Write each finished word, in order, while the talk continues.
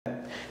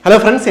Hello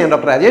friends, I am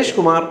Dr. Rajesh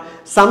Kumar.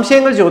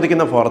 സംശയങ്ങൾ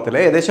ചോദിക്കുന്ന ഫോറത്തിൽ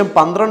ഏകദേശം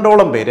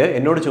 12ഓളം പേര്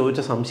എന്നോട്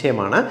ചോദിച്ച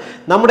സംശയമാണ്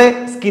നമ്മുടെ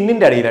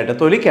സ്കിന്നിന്റെ അടിയിലായിട്ട്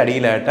തൊലിക്ക്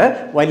അടിയിലായിട്ട്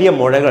വലിയ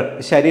മുഴകൾ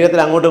ശരീരത്തിൽ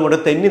അങ്ങോട്ടും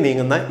ഇങ്ങോട്ടും തെന്നി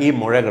നീങ്ങുന്ന ഈ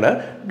മുഴകൾ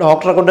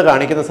ഡോക്ടറെ കൊണ്ട്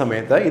കാണിക്കുന്ന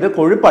സമയത്ത് ഇത്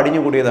കൊഴുപ്പ്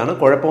അടിഞ്ഞു കൂടിയതാണ്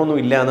കുഴപ്പമൊന്നും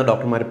ഇല്ല എന്ന്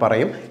ഡോക്ടർമാർ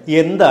പറയും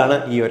എന്താണ്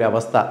ഈ ഒരു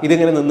അവസ്ഥ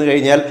ഇതിങ്ങനെ നിന്ന്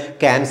കഴിഞ്ഞാൽ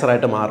ക്യാൻസർ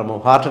ആയിട്ട് മാറുമോ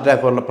ഹാർട്ട്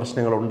അറ്റാക്ക് പോലുള്ള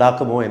പ്രശ്നങ്ങൾ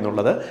ഉണ്ടാക്കുമോ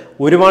എന്നുള്ളത്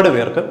ഒരുപാട്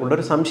പേർക്ക്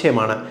ഉള്ളൊരു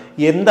സംശയമാണ്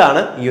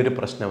എന്താണ് ഈ ഒരു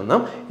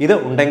പ്രശ്നമെന്നും ഇത്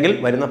ഉണ്ടെങ്കിൽ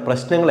വരുന്ന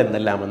പ്രശ്നങ്ങൾ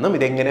എന്തെല്ലാമെന്നും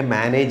ഇതെങ്ങനെ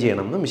മാനേജ്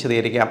ചെയ്യണമെന്നും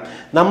വിശദീകരിക്കാം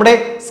നമ്മുടെ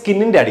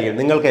സ്കിന്നിന്റെ അടിയിൽ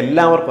നിങ്ങൾക്ക്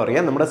എല്ലാവർക്കും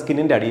അറിയാം നമ്മുടെ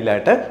സ്കിന്നിന്റെ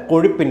അടിയിലായിട്ട്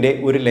കൊഴുപ്പിന്റെ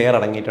ഒരു ലെയർ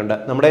അടങ്ങിയിട്ടുണ്ട്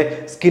നമ്മുടെ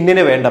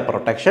സ്കിന്നിന് വേണ്ട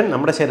പ്രൊട്ടക്ഷൻ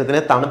നമ്മുടെ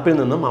ശരീരത്തിനെ തണുപ്പിൽ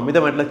നിന്നും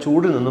അമിതമായിട്ടുള്ള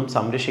ചൂടിൽ നിന്നും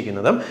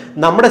സംരക്ഷിക്കുന്നതും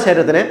നമ്മുടെ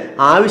ശരീരത്തിന്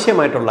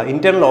ആവശ്യമായിട്ടുള്ള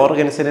ഇന്റേണൽ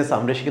ഓർഗൻസിനെ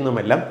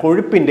സംരക്ഷിക്കുന്നതുമെല്ലാം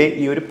കൊഴുപ്പിന്റെ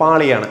ഈ ഒരു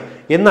പാളിയാണ്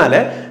എന്നാൽ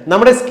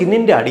നമ്മുടെ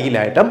സ്കിന്നിന്റെ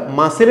അടിയിലായിട്ടും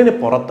മസിലിന്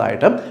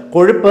പുറത്തായിട്ടും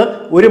കൊഴുപ്പ്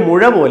ഒരു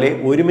മുഴ പോലെ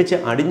ഒരുമിച്ച്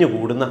അടിഞ്ഞു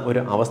കൂടുന്ന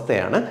ഒരു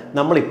അവസ്ഥയാണ്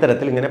നമ്മൾ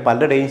ഇത്തരത്തിൽ ഇങ്ങനെ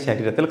പലരുടെയും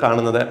ശരീരത്തിൽ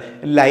കാണുന്നത്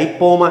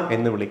ലൈപ്പോമ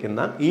എന്ന്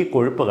വിളിക്കുന്ന ഈ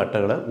കൊഴുപ്പ്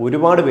കട്ടകൾ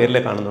ഒരുപാട് പേരിൽ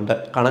കാണുന്നുണ്ട്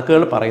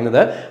കണക്കുകൾ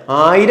പറയുന്നത്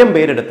 1000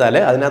 പേരെടുത്താൽ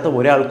അതിനകത്ത്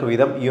ഒരാൾക്ക്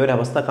വീതം ഈ ഒരു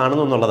അവസ്ഥ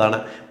കാണുന്നു എന്നുള്ളതാണ്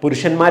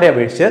പുരുഷന്മാരെ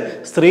അപേക്ഷിച്ച്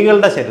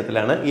സ്ത്രീകളുടെ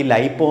ശരീരത്തിലാണ് ഈ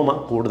ലൈപ്പോമ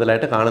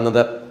കൂടുതലായിട്ട്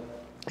കാണുന്നത്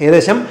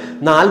ഏകദേശം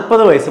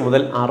 40 വയസ്സ്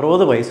മുതൽ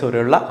 60 വയസ്സ്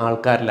വരെയുള്ള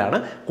ആൾക്കാരിലാണ്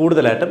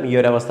കൂടുതലായിട്ടും ഈ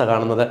ഒരു അവസ്ഥ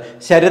കാണുന്നത്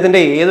ശരീരത്തിൻ്റെ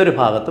ഏതൊരു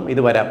ഭാഗത്തും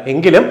ഇത് വരാം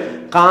എങ്കിലും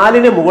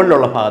കാലിന്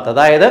മുകളിലുള്ള ഭാഗത്ത്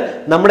അതായത്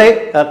നമ്മുടെ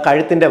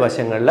കഴുത്തിൻ്റെ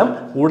വശങ്ങളിലും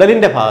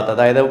ഉടലിൻ്റെ ഭാഗത്ത്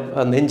അതായത്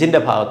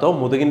നെഞ്ചിൻ്റെ ഭാഗത്തോ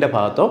മുതുകിൻ്റെ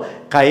ഭാഗത്തോ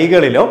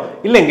കൈകളിലോ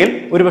ഇല്ലെങ്കിൽ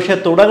ഒരുപക്ഷെ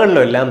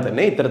തുടകളിലോ എല്ലാം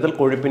തന്നെ ഇത്തരത്തിൽ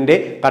കൊഴുപ്പിൻ്റെ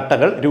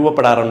കട്ടകൾ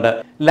രൂപപ്പെടാറുണ്ട്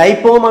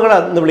ലൈപ്പോമകൾ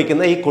എന്ന്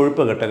വിളിക്കുന്ന ഈ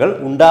കൊഴുപ്പ് കട്ടകൾ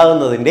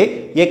ഉണ്ടാകുന്നതിൻ്റെ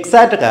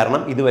എക്സാക്റ്റ്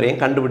കാരണം ഇതുവരെയും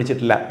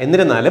കണ്ടുപിടിച്ചിട്ടില്ല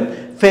എന്നിരുന്നാലും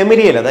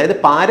ഫെമിലിയൽ അതായത്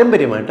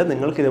പാരമ്പര്യമായിട്ട്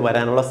നിങ്ങൾക്ക് ഇത്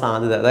വരാനുള്ള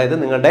സാധ്യത അതായത്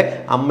നിങ്ങളുടെ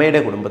അമ്മയുടെ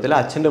കുടുംബത്തിലോ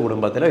അച്ഛൻ്റെ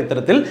കുടുംബത്തിലോ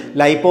ഇത്തരത്തിൽ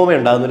ലൈപ്പോമ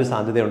ഉണ്ടാകുന്ന ഒരു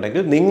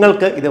സാധ്യതയുണ്ടെങ്കിൽ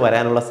നിങ്ങൾക്ക് ഇത്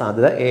വരാനുള്ള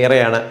സാധ്യത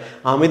ഏറെയാണ്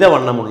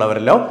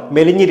അമിതവണ്ണമുള്ളവരിലോ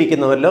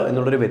മെലിഞ്ഞിരിക്കുന്നവരിലോ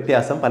എന്നുള്ളൊരു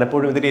വ്യത്യാസം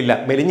പലപ്പോഴും ഇതിലില്ല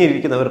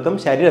മെലിഞ്ഞിരിക്കുന്നവർക്കും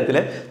ശരീരത്തിൽ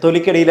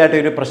തൊലിക്കടിയിലായിട്ട്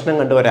ഒരു പ്രശ്നം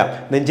കണ്ടുവരാം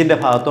നെഞ്ചിൻ്റെ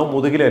ഭാഗത്തോ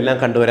മുതുകിലോ എല്ലാം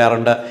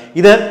കണ്ടുവരാറുണ്ട്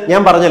ഇത്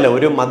ഞാൻ പറഞ്ഞല്ലോ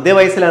ഒരു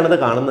മധ്യവയസ്സിലാണിത്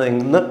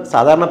കാണുന്നതെന്ന്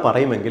സാധാരണ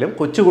പറയുമെങ്കിലും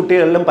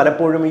കൊച്ചുകുട്ടികളിലും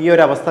പലപ്പോഴും ഈ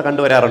ഒരു അവസ്ഥ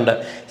കണ്ടുവരാറുണ്ട്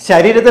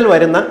ശരീരത്തിൽ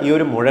വരുന്ന ഈ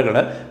ഒരു മുഴകൾ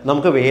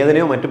നമുക്ക്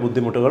വേദനയോ മറ്റു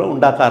ബുദ്ധിമുട്ടുകളോ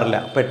ഉണ്ടാക്കാറില്ല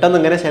പെട്ടെന്ന്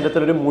ഇങ്ങനെ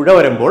ശരീരത്തിൽ ഒരു മുഴ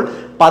വരുമ്പോൾ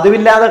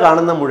പതിവില്ലാതെ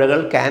കാണുന്ന മുഴകൾ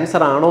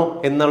ക്യാൻസർ ആണോ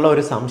എന്നുള്ള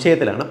ഒരു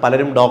സംശയത്തിലാണ്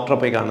പലരും ഡോക്ടറെ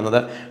പോയി കാണുന്നത്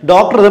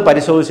ഡോക്ടർ ഇത്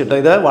പരിശോധിച്ചിട്ട്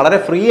ഇത് വളരെ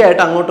ഫ്രീ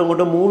ആയിട്ട് അങ്ങോട്ടും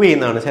ഇങ്ങോട്ടും മൂവ്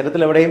ചെയ്യുന്നതാണ്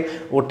ശരീരത്തിൽ എവിടെയും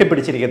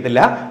ഒട്ടിപ്പിടിച്ചിരിക്കത്തില്ല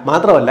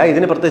മാത്രമല്ല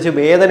ഇതിന് പ്രത്യേകിച്ച്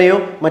വേദനയോ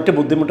മറ്റു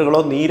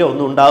ബുദ്ധിമുട്ടുകളോ നീരോ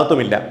ഒന്നും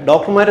ഉണ്ടാകത്തുമില്ല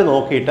ഡോക്ടർമാർ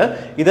നോക്കിയിട്ട്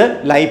ഇത്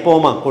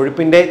ലൈപ്പോമ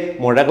കൊഴുപ്പിൻ്റെ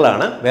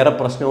മുഴകളാണ് വേറെ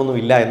പ്രശ്നമൊന്നും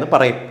ഇല്ല എന്ന്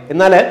പറയും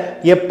എന്നാൽ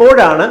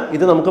എപ്പോഴാണ്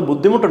ഇത് നമുക്ക്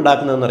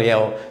ബുദ്ധിമുട്ടുണ്ടാക്കുന്നതെന്ന്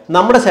അറിയാമോ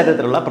നമ്മുടെ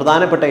ശരീരത്തിലുള്ള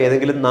പ്രധാനപ്പെട്ട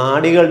ഏതെങ്കിലും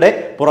നാഡികളുടെ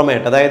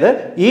പുറമേട്ട് അതായത്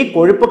ഈ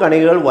കൊഴുപ്പ്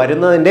കണികകൾ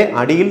വരുന്നതിൻ്റെ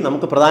അടിയിൽ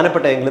നമുക്ക്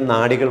പ്രധാനപ്പെട്ട ഏതെങ്കിലും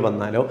നാഡികൾ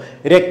വന്നാലോ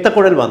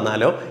രക്തക്കുഴൽ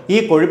വന്നാലോ ഈ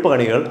കൊഴുപ്പ്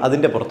കണികൾ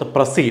അതിൻ്റെ പുറത്ത്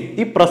പ്രസ് ചെയ്യും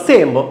ഈ പ്രസ്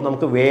ചെയ്യുമ്പോൾ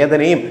നമുക്ക്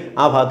വേദനയും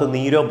ആ ഭാഗത്ത്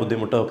നീരോ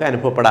ബുദ്ധിമുട്ടോ ഒക്കെ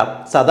അനുഭവപ്പെടാം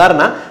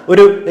സാധാരണ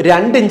ഒരു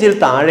 2 ഇഞ്ചിൽ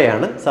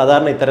താഴെയാണ്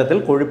സാധാരണ ഇത്തരത്തിൽ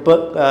കൊഴുപ്പ്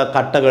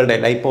കട്ടകളുടെ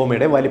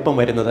ലൈപ്പോമയുടെ വലിപ്പം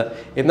വരുന്നത്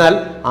എന്നാൽ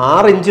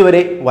 6 ഇഞ്ച്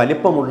വരെ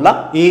വലിപ്പമുള്ള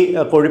ഈ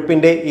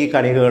കൊഴുപ്പിൻ്റെ ഈ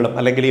കണികകളും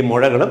അല്ലെങ്കിൽ ഈ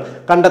മുഴകളും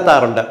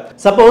കണ്ടെത്താറുണ്ട്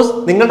സപ്പോസ്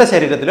നിങ്ങളുടെ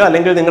ശരീരത്തിലോ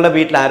അല്ലെങ്കിൽ നിങ്ങളുടെ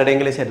വീട്ടിൽ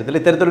ആരുടെയെങ്കിലും ശരീരത്തിൽ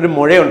ഇത്തരത്തിലൊരു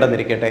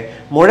മുഴയുണ്ടെന്നിരിക്കട്ടെ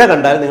മുഴ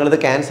കണ്ടാൽ നിങ്ങളിത്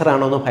ക്യാൻസർ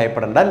ആണോ എന്ന്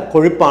ഭയപ്പെടേണ്ട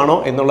കൊഴുപ്പാണോ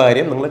എന്നുള്ള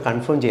കാര്യം നിങ്ങൾ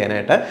കൺഫേം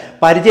ചെയ്യാനായിട്ട്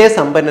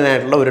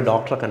പരിചയസമ്പന്നനായിട്ടുള്ള ഒരു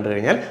ഡോക്ടറെ കണ്ടു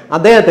കഴിഞ്ഞാൽ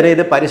അദ്ദേഹത്തിന്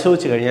ഇത്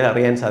പരിശോധിച്ച് കഴിഞ്ഞാൽ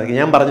അറിയാൻ സാധിക്കും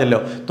ഞാൻ പറഞ്ഞല്ലോ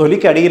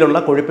തൊലിക്കടിയിലുള്ള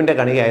കൊഴുപ്പിൻ്റെ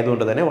കണിക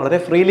ആയതുകൊണ്ട് തന്നെ വളരെ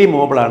ഫ്രീലി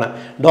മൂവബിളാണ്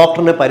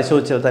ഡോക്ടറിനെ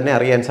പരിശോധിച്ചാൽ തന്നെ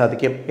അറിയാൻ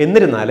സാധിക്കും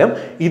എന്നിരുന്നാലും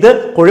ഇത്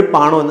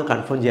കൊഴുപ്പാണോ എന്ന്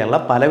കൺഫേം ചെയ്യാനുള്ള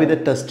പലവിധ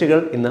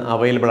ടെസ്റ്റുകൾ ഇന്ന്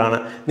അവൈലബിൾ ആണ്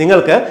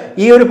നിങ്ങൾക്ക്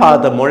ഈ ഒരു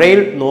ഭാഗത്ത്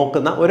മുഴയിൽ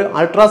നോക്കുന്ന ഒരു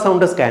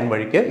അൾട്രാസൗണ്ട് സ്കാൻ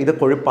വഴിക്ക് ഇത്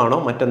കൊഴുപ്പാണോ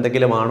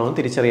മറ്റെന്തെങ്കിലും ആണോ എന്ന്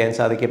തിരിച്ചറിയാൻ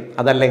സാധിക്കും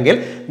അതല്ലെങ്കിൽ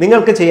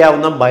നിങ്ങൾക്ക്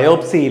ചെയ്യാവുന്ന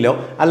ബയോപ്സിയിലോ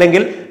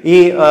അല്ലെങ്കിൽ ഈ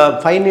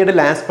ഫൈൻ നീഡിൽ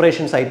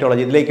ആസ്പിറേഷൻ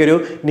സൈറ്റോളജി ഇതിലേക്കൊരു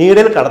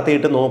നീഡിൽ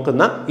കടത്തിയിട്ട്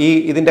നോക്കുന്ന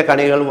ഇതിൻ്റെ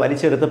കണികൾ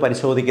വലിച്ചെടുത്ത്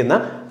പരിശോധിക്കുന്ന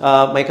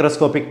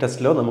മൈക്രോസ്കോപ്പിക്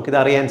ടെസ്റ്റിലോ നമുക്കിത്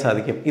അറിയാൻ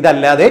സാധിക്കും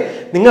ഇതല്ലാതെ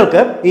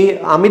നിങ്ങൾക്ക് ഈ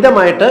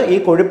അമിതമായിട്ട് ഈ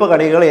കൊഴുപ്പ്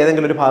കണികൾ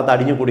ഏതെങ്കിലും ഒരു ഭാഗത്ത്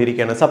അടിഞ്ഞു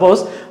കൂടിയിരിക്കുകയാണ്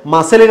സപ്പോസ്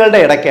മസിലുകളുടെ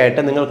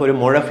ഇടയ്ക്കായിട്ട് നിങ്ങൾക്കൊരു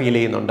മുഴ ഫീൽ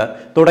ചെയ്യുന്നുണ്ട്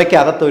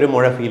തുടയ്ക്കകത്ത് ഒരു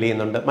മുഴ ഫീൽ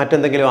ചെയ്യുന്നുണ്ട്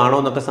മറ്റെന്തെങ്കിലും ആണോ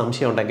എന്നൊക്കെ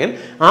സംശയം ഉണ്ടെങ്കിൽ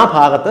ആ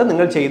ഭാഗത്ത്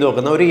നിങ്ങൾ ചെയ്തു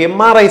നോക്കുന്ന ഒരു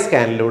MRI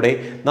സ്കാനിലൂടെ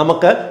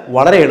നമുക്ക്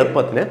വളരെ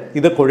എളുപ്പത്തിന്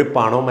ഇത്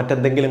കൊഴുപ്പാണോ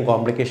മറ്റെന്തെങ്കിലും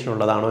കോംപ്ലിക്കേഷൻ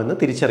ഉള്ളതാണോ എന്ന്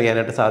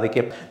തിരിച്ചറിയാനായിട്ട്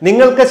സാധിക്കും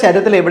നിങ്ങൾക്ക്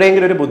ശരീരത്തിൽ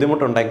എവിടെയെങ്കിലും ഒരു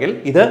ബുദ്ധിമുട്ടുണ്ടെങ്കിൽ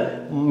ഇത്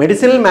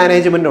മെഡിസിനൽ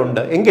മാനേജ്മെന്റ്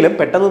ഉണ്ട് എങ്കിലും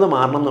പെട്ടെന്ന് ഇത്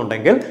മാറണം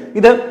എന്നുണ്ടെങ്കിൽ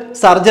ഇത്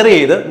സർജറി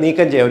ചെയ്ത്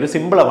നീക്കം ചെയ്യാം ഒരു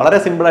വളരെ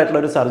സിമ്പിളായിട്ടുള്ള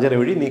ഒരു സർജറി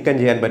വഴി നീക്കം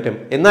ചെയ്യാൻ പറ്റും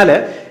എന്നാൽ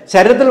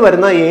ശരീരത്തിൽ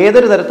വരുന്ന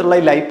ഏതൊരു തരത്തിലുള്ള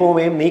ഈ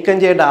ലൈപ്പോമയും നീക്കം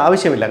ചെയ്യേണ്ട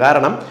ആവശ്യമില്ല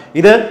കാരണം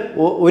ഇത്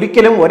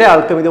ഒരിക്കലും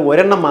ഒരാൾക്കും ഇത്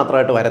ഒരെണ്ണം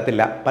മാത്രമായിട്ട്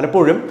വരത്തില്ല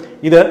പലപ്പോഴും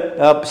ഇത്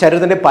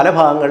ശരീരത്തിൻ്റെ പല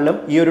ഭാഗങ്ങളിലും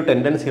ഈ ഒരു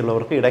ടെൻഡൻസി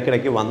ഉള്ളവർക്ക്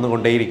ഇടയ്ക്കിടയ്ക്ക്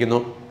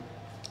വന്നുകൊണ്ടേയിരിക്കുന്നു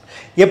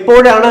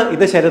എപ്പോഴാണ്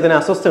ഇത് ശരീരത്തിന്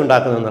അസ്വസ്ഥ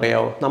ഉണ്ടാക്കുന്നതെന്ന്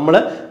അറിയാമോ? നമ്മൾ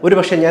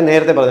ഒരുപക്ഷെ ഞാൻ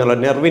നേരത്തെ പറഞ്ഞല്ലോ,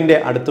 നെർവിൻ്റെ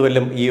അടുത്ത്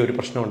വല്ലതും ഈ ഒരു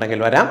പ്രശ്നം ഉണ്ടെങ്കിൽ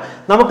വരാം.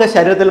 നമുക്ക്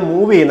ശരീരത്തിൽ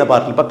മൂവ് ചെയ്യുന്ന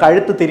പാർട്ടിൽ, ഇപ്പോൾ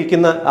കഴുത്ത്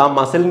തിരിക്കുന്ന ആ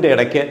മസിലിൻ്റെ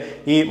ഇടയ്ക്ക്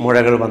ഈ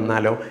മുഴകൾ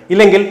വന്നാലോ,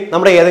 ഇല്ലെങ്കിൽ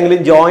നമ്മുടെ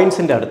ഏതെങ്കിലും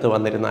ജോയിൻസിൻ്റെ അടുത്ത്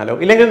വന്നിരുന്നാലോ,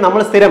 ഇല്ലെങ്കിൽ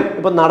നമ്മൾ സ്ഥിരം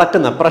ഇപ്പോൾ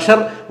നടക്കുന്ന പ്രഷർ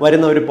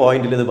വരുന്ന ഒരു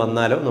പോയിന്റിൽ ഇത്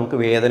വന്നാലോ നമുക്ക്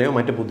വേദനയോ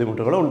മറ്റു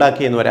ബുദ്ധിമുട്ടുകളോ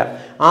ഉണ്ടാക്കിയെന്ന് വരാം.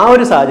 ആ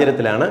ഒരു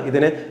സാഹചര്യത്തിലാണ്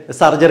ഇതിന്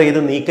സർജറി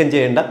ചെയ്ത് നീക്കം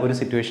ചെയ്യേണ്ട ഒരു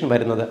സിറ്റുവേഷൻ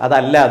വരുന്നത്.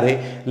 അതല്ലാതെ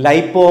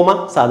ലൈപ്പോമ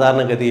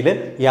സാധാരണഗതിയിൽ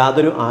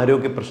യാതൊരു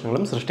ആരോഗ്യ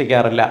പ്രശ്നങ്ങളും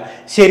സൃഷ്ടിക്കാറില്ല.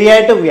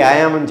 ശരിയായിട്ട്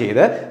വ്യായാമം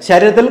ചെയ്ത്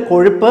ശരീരത്തിൽ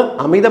കൊഴുപ്പ്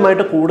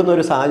അമിതമായിട്ട് കൂടുന്ന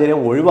ഒരു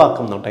സാഹചര്യം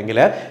ഒഴിവാക്കുന്നുണ്ടെങ്കിൽ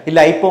ഈ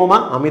ലൈപ്പോമ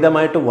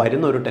അമിതമായിട്ട്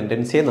വരുന്ന ഒരു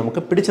ടെൻഡൻസിയെ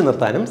നമുക്ക് പിടിച്ചു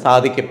നിർത്താനും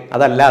സാധിക്കും.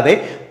 അതല്ലാതെ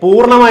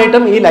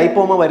പൂർണ്ണമായിട്ടും ഈ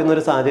ലൈപ്പോമ വരുന്ന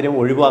ഒരു സാഹചര്യം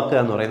ഒഴിവാക്കുക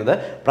എന്ന് പറയുന്നത്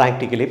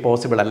പ്രാക്ടിക്കലി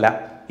പോസിബിൾ അല്ല.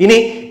 ഇനി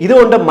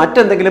ഇതുകൊണ്ട്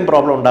മറ്റെന്തെങ്കിലും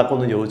പ്രോബ്ലം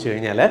ഉണ്ടാക്കുമെന്ന് ചോദിച്ചു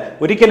കഴിഞ്ഞാൽ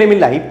ഒരിക്കലും ഈ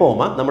ലൈപ്പോമ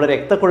നമ്മുടെ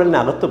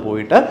രക്തക്കുഴലിനകത്ത്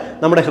പോയിട്ട്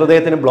നമ്മുടെ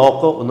ഹൃദയത്തിന്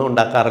ബ്ലോക്കോ ഒന്നും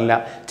ഉണ്ടാക്കാറില്ല.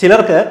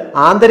 ചിലർക്ക്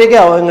ആന്തരിക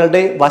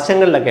അവയവങ്ങളുടെ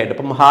വശങ്ങളിലൊക്കെ ആയിട്ട്,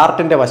 ഇപ്പം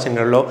ഹാർട്ടിൻ്റെ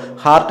വശങ്ങളിലോ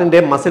ഹാർട്ടിൻ്റെ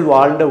മസിൽ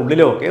വാളിൻ്റെ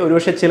ഉള്ളിലോ ഒക്കെ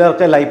ഒരുപക്ഷെ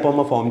ചിലർക്ക്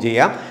ലൈപ്പോമ ഫോം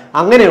ചെയ്യാം.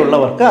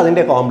 അങ്ങനെയുള്ളവർക്ക്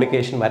അതിൻ്റെ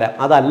കോംപ്ലിക്കേഷൻ വരാം.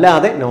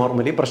 അതല്ലാതെ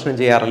നോർമലി പ്രശ്നം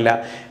ചെയ്യാറില്ല.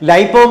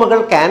 ലൈപ്പോമകൾ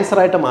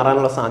ക്യാൻസറായിട്ട്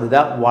മാറാനുള്ള സാധ്യത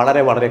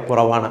വളരെ വളരെ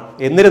കുറവാണ്.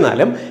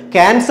 എന്നിരുന്നാലും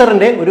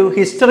ക്യാൻസറിൻ്റെ ഒരു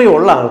ഹിസ്റ്ററി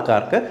ഉള്ള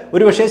ആൾക്കാർക്ക്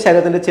ഒരുപക്ഷെ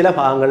ശരീരത്തിൻ്റെ ചില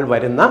ഭാഗങ്ങളിൽ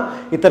വരുന്ന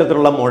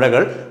ഇത്തരത്തിലുള്ള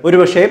മുഴകൾ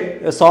ഒരുപക്ഷെ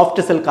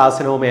സോഫ്റ്റ് സെൽ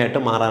കാർസിനോമയായിട്ട്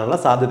മാറാനുള്ള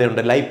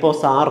സാധ്യതയുണ്ട്.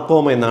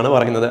 ലൈപ്പോസാർക്കോമ എന്നാണ്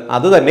പറയുന്നത്.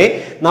 അത് തന്നെ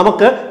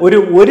നമുക്ക് ഒരു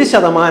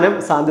 1%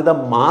 സാധ്യത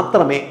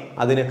മാത്രമേ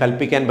അതിന്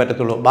കൽപ്പിക്കാൻ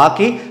പറ്റത്തുള്ളൂ.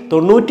 ബാക്കി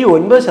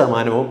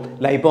 99%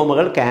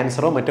 ലൈപ്പോമകൾ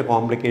ക്യാൻസറോ മറ്റു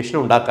കോംപ്ലിക്കേഷനോ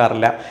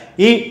ഉണ്ടാക്കാറില്ല.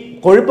 ഈ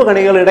കൊഴുപ്പ്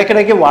കണികൾ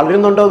ഇടയ്ക്കിടയ്ക്ക്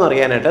വളരുന്നുണ്ടോ എന്ന്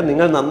അറിയാനായിട്ട്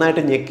നിങ്ങൾ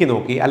നന്നായിട്ട് ഞെക്കി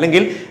നോക്കി,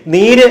 അല്ലെങ്കിൽ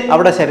നീര്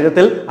അവിടെ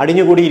ശരീരത്തിൽ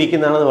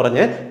അടിഞ്ഞുകൂടിയിരിക്കുന്നതാണെന്ന്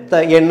പറഞ്ഞ്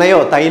എണ്ണയോ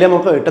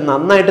തൈലമൊക്കെ ഇട്ട്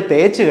നന്നായിട്ട്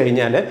തേച്ച്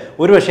കഴിഞ്ഞാൽ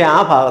ഒരുപക്ഷെ ആ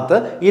ഭാഗത്ത്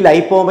ഈ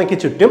ലൈപ്പോമയ്ക്ക്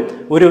ചുറ്റും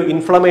ഒരു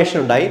ഇൻഫ്ലമേഷൻ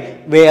ഉണ്ടായി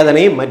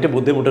വേദനയും മറ്റ്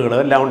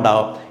ബുദ്ധിമുട്ടുകളും എല്ലാം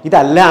ഉണ്ടാവും.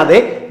 ഇതല്ലാതെ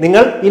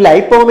നിങ്ങൾ ഈ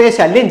ലൈപ്പോമയെ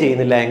ശല്യം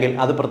ചെയ്യുന്നില്ല എങ്കിൽ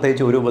അത്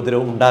പ്രത്യേകിച്ച് ഒരു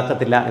ഉപദ്രവവും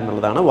ഉണ്ടാക്കത്തില്ല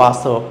എന്നുള്ളതാണ്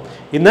വാസ്തവം.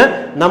 ഇന്ന്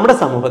നമ്മുടെ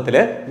സമൂഹത്തിൽ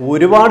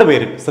ഒരുപാട്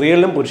പേര്,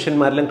 സ്ത്രീകളിലും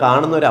പുരുഷന്മാരിലും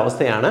കാണുന്ന ഒരു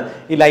അവസ്ഥയാണ്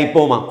ഈ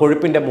ലൈപ്പോമ,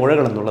 കൊഴുപ്പിൻ്റെ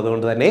മുഴകൾ എന്നുള്ളത്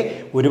കൊണ്ട് തന്നെ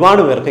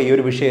ഒരുപാട് പേർക്ക് ഈ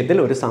ഒരു വിഷയത്തിൽ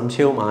ഒരു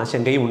സംശയവും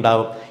ആശങ്കയും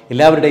ഉണ്ടാകും.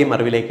 എല്ലാവരുടെയും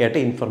അറിവിലേക്കായിട്ട്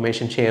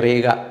ഇൻഫർമേഷൻ ഷെയർ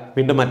ചെയ്യുക.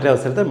 വീണ്ടും മറ്റൊരു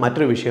അവസരത്തിൽ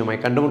മറ്റൊരു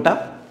വിഷയവുമായി കണ്ടുമുട്ടാം.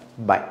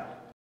 ബൈ.